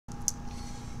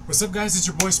What's up, guys? It's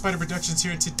your boy Spider Productions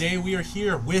here, and today we are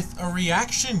here with a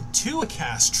reaction to a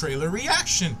cast trailer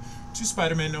reaction to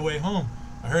Spider-Man No Way Home.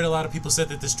 I heard a lot of people said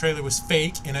that this trailer was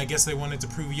fake, and I guess they wanted to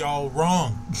prove y'all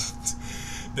wrong.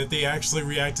 That they actually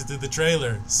reacted to the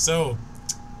trailer. So,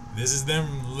 this is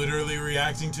them literally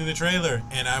reacting to the trailer,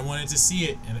 and I wanted to see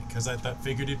it, and because I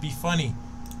figured it'd be funny.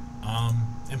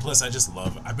 And plus,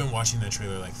 I've been watching that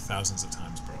trailer like thousands of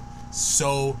times, bro.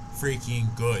 So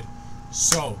freaking good.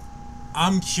 So,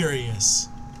 I'm curious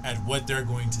at what they're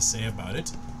going to say about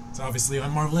it. It's obviously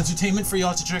on Marvel Entertainment for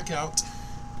y'all to check out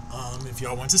if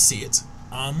y'all want to see it.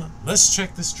 Let's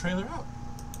check this trailer out.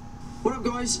 What up,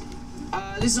 guys?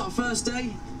 This is our first day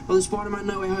on the Spider-Man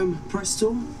No Way Home press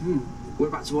tour. We're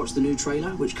about to watch the new trailer,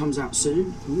 which comes out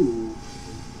soon. Ooh.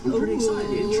 I'm pretty excited.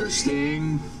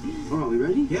 Interesting. Alright, we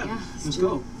ready? Yeah, let's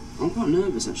go. I'm quite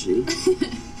nervous, actually.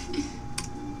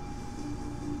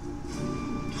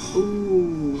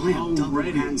 Ooh, I am double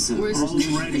handsome.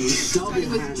 Already.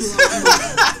 Double handsome.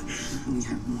 We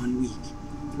have 1 week.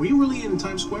 Were you really in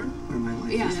Times Square? Or am I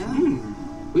like Yeah. this?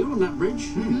 We were on that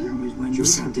bridge. Do you remember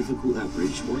how difficult that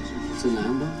bridge was to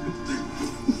land on?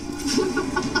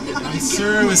 I'm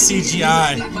sure it was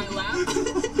CGI.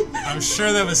 I'm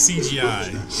sure that was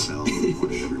CGI.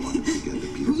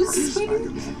 Who's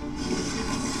Spider-Man?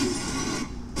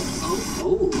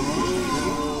 Oh.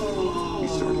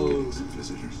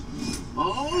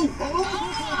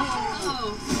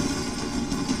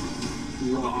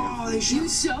 Oh, they You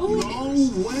showed it. No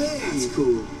way. That's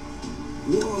cool.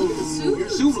 Look at the suit. Your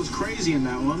suit was crazy in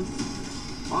that one.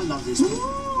 I love this one.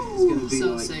 It's gonna be So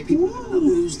like sick. people are gonna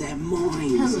lose their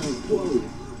minds. Whoa.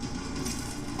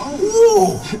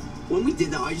 Ooh. When we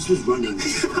did that, I just was running. None of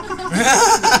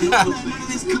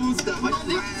this cool stuff. I ran.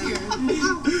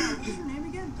 What's your name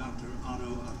again? Dr. Otto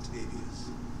Octavius.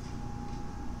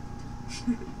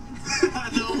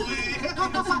 No way.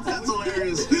 That's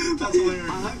hilarious. That's hilarious.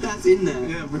 I hope that's in there.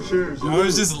 Yeah, for sure. I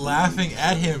was just laughing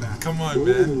at him. Come on,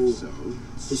 man. Ooh.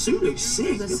 The suit looks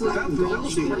sick. The The suit black and looks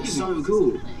gold suit looks so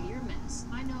cool. You're a mess.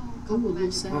 I know a couple Ooh,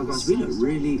 magic Oh, guys, we look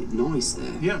really nice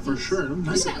there. Yeah, for sure.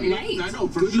 Nice. at that light. I know,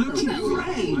 for Good sure. looking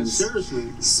frames. Seriously.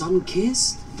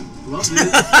 Sun-kissed. Love it.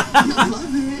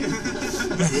 Love it.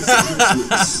 This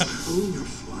Christmas. Ooh.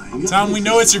 I'm not Tom, we really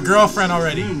know it's your girlfriend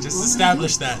already. Just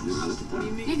establish that. Now look at that. Yeah,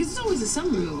 because it's always a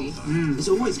summer movie. It's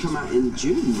always come out in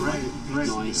June. Right, right.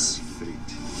 Nice.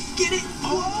 Get it.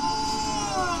 Oh!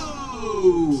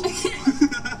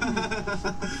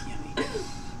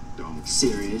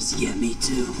 Serious? Yeah, me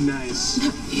too. Nice.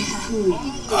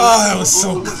 Oh, that was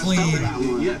so clean. That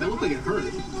one. Yeah, that looked like it hurt.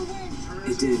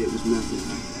 It did. It was nothing.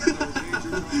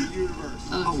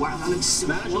 Oh wow, that looks so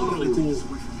That looked really cool.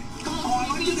 Oh,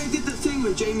 I like that they did the thing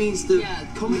with Jamie's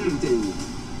comic thing.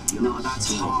 No, that's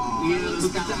hard. Yeah,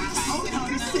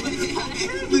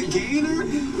 the gator.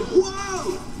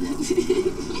 Whoa!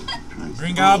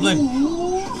 Green Goblin.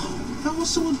 Oh, that was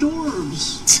so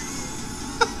adorbs.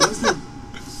 Where's the...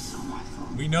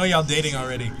 We know y'all dating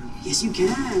already. Yes, you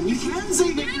can. You can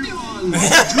say that you're on. Do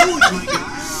it, my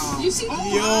guy. You see?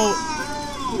 Yo,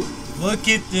 look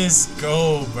at this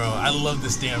go, bro. I love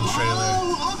this damn trailer.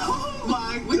 Oh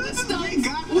my With the goodness, stunts. we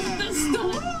got With that. the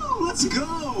stunts. Let's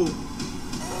go.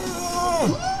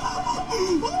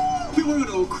 People are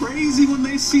gonna go crazy when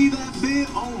they see that bit.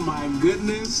 Oh my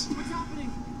goodness. What's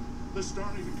happening? They're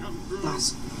starting to come through.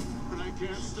 That's... But I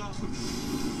can't stop them.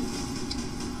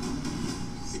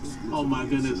 Oh my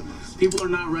goodness. People are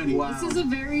not ready. Wow. This is a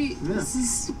very. That's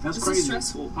This crazy. is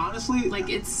stressful. Honestly, Like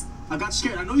it's I got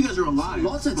scared. I know you guys are alive.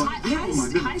 Lots of but- time. oh my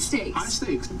goodness. high stakes. High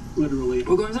stakes, literally.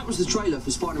 Well, guys, that was the trailer for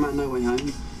Spider-Man No Way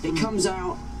Home. It comes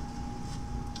out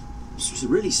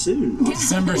really soon.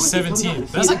 December Like, it comes out in 17th. a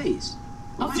few That's days.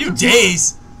 a few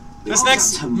days. That's Oh,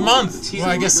 next tomorrow. month. Well,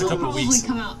 I guess a It'll couple probably weeks.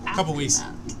 come out after Couple weeks.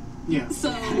 that. Yeah. So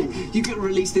You could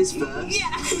release this first.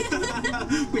 yeah.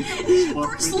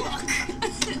 First look.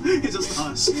 It's just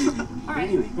us. All right.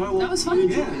 Anyway, Well, That was fun.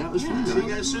 Yeah, that was fun. See you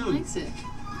guys soon. Likes it.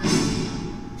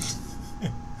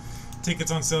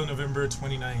 Tickets on sale November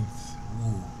 29th.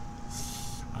 Ooh.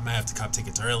 I might have to cop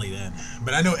tickets early then.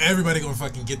 But I know everybody gonna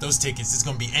fucking get those tickets. It's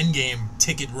gonna be endgame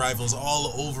ticket rivals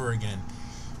all over again.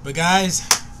 But guys,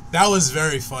 that was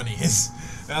very funny.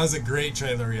 That was a great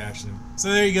trailer reaction. So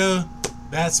there you go.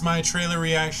 That's my trailer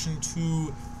reaction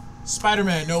to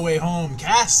Spider-Man No Way Home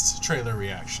cast trailer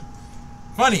reaction.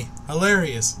 Funny,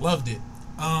 hilarious, loved it.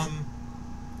 I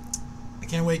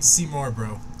can't wait to see more,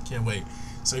 bro. Can't wait.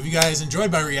 So if you guys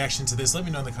enjoyed my reaction to this, let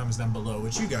me know in the comments down below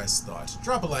what you guys thought.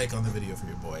 Drop a like on the video for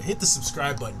your boy. Hit the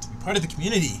subscribe button to be part of the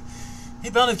community.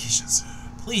 Hit bell notifications,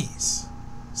 please,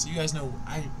 so you guys know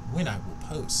when I will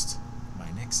post my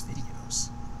next videos.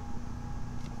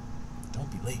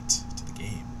 late to the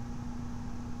game.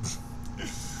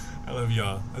 I love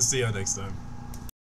y'all. I'll see y'all next time.